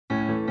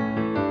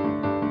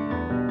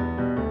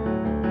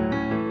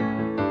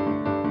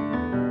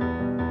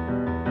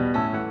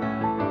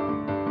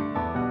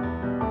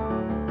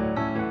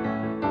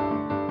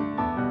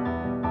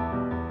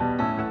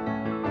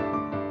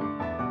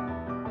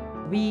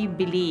we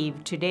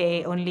believe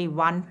today only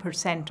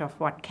 1% of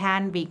what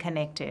can be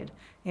connected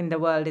in the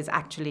world is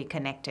actually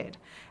connected.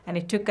 And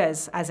it took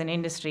us as an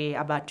industry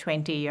about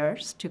 20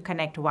 years to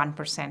connect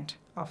 1%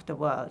 of the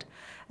world.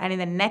 And in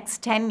the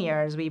next 10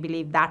 years, we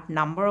believe that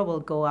number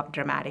will go up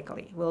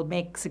dramatically. We'll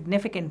make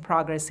significant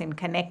progress in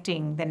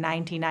connecting the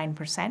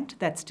 99%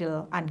 that's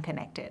still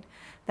unconnected.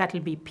 That'll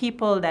be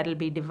people, that'll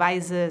be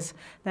devices,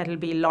 that'll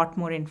be a lot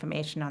more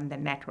information on the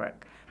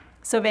network.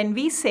 So when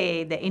we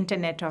say the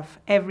Internet of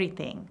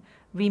Everything,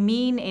 we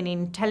mean an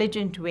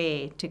intelligent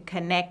way to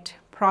connect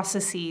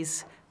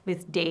processes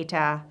with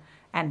data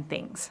and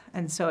things.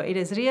 And so it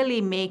is really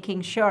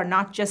making sure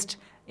not just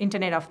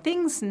Internet of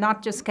Things,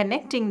 not just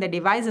connecting the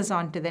devices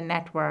onto the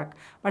network,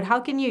 but how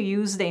can you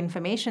use the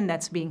information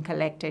that's being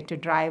collected to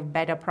drive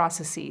better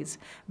processes,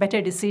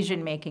 better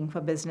decision-making for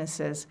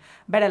businesses,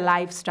 better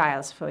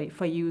lifestyles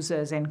for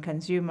users and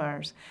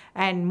consumers,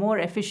 and more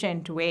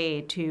efficient way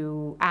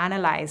to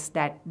analyze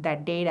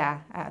that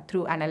data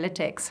through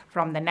analytics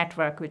from the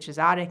network, which is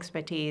our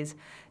expertise,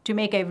 to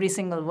make every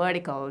single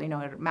vertical,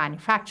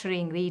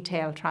 manufacturing,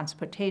 retail,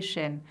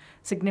 transportation,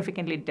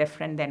 significantly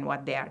different than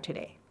what they are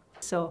today.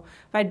 So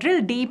if I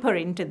drill deeper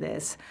into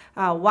this,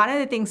 one of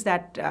the things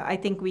that I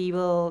think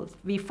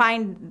we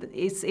find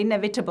is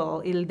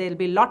inevitable, there'll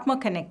be a lot more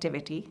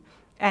connectivity,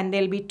 and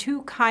there'll be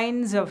two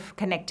kinds of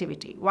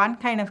connectivity. One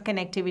kind of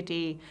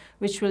connectivity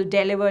which will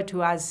deliver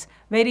to us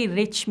very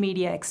rich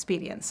media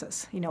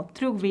experiences,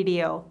 through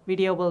video.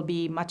 Video will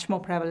be much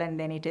more prevalent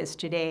than it is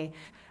today.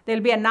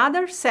 There'll be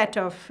another set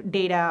of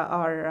data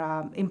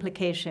or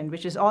implication,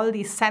 which is all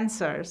these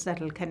sensors that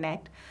will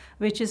connect,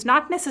 which is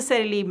not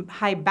necessarily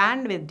high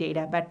bandwidth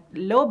data, but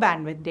low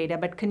bandwidth data,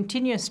 but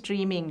continuous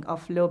streaming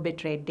of low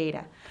bitrate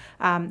data.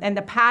 And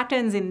the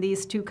patterns in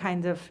these two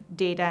kinds of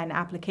data and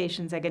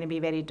applications are going to be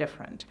very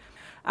different.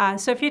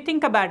 So if you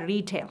think about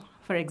retail,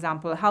 for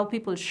example, how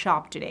people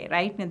shop today,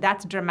 right? And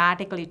that's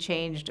dramatically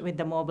changed with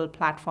the mobile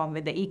platform,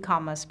 with the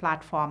e-commerce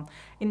platform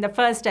in the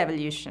first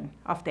evolution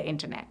of the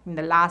internet. In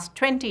the last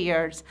 20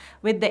 years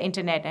with the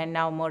internet, and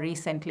now more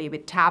recently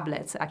with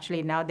tablets.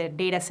 Actually, now the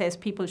data says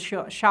people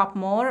shop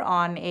more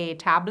on a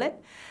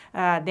tablet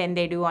than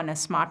they do on a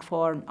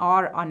smartphone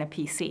or on a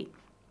PC.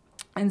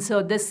 And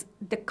so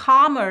the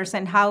commerce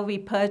and how we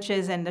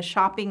purchase and the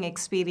shopping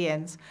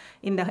experience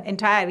in the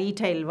entire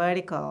retail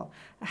vertical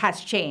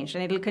has changed,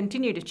 and it will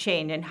continue to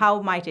change. And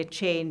how might it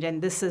change?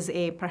 And this is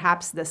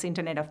perhaps this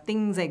Internet of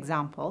Things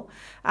example.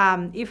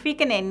 If we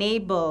can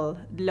enable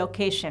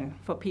location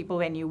for people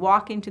when you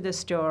walk into the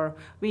store,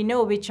 we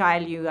know which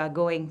aisle you are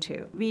going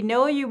to. We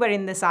know you were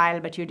in this aisle,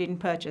 but you didn't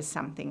purchase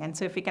something. And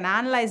so if we can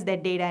analyze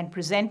that data and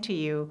present to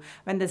you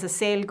when there's a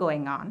sale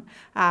going on,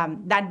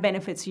 that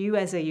benefits you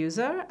as a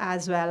user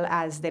as well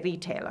as the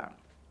retailer.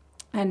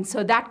 And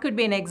so that could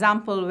be an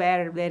example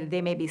where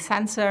there may be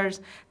sensors,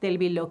 there'll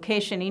be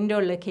location,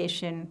 indoor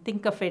location.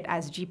 Think of it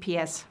as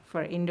GPS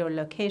for indoor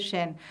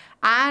location,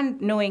 and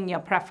knowing your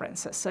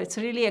preferences. So it's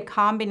really a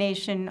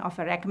combination of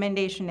a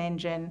recommendation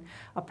engine,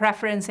 a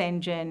preference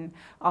engine,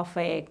 of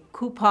a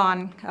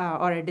coupon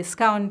or a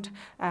discount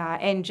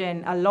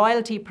engine, a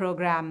loyalty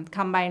program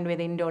combined with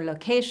indoor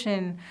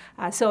location.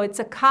 So it's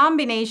a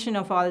combination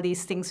of all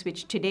these things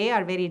which today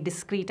are very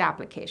discrete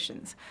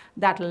applications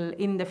that will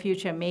in the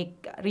future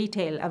make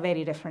retail a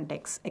very different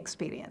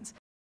experience.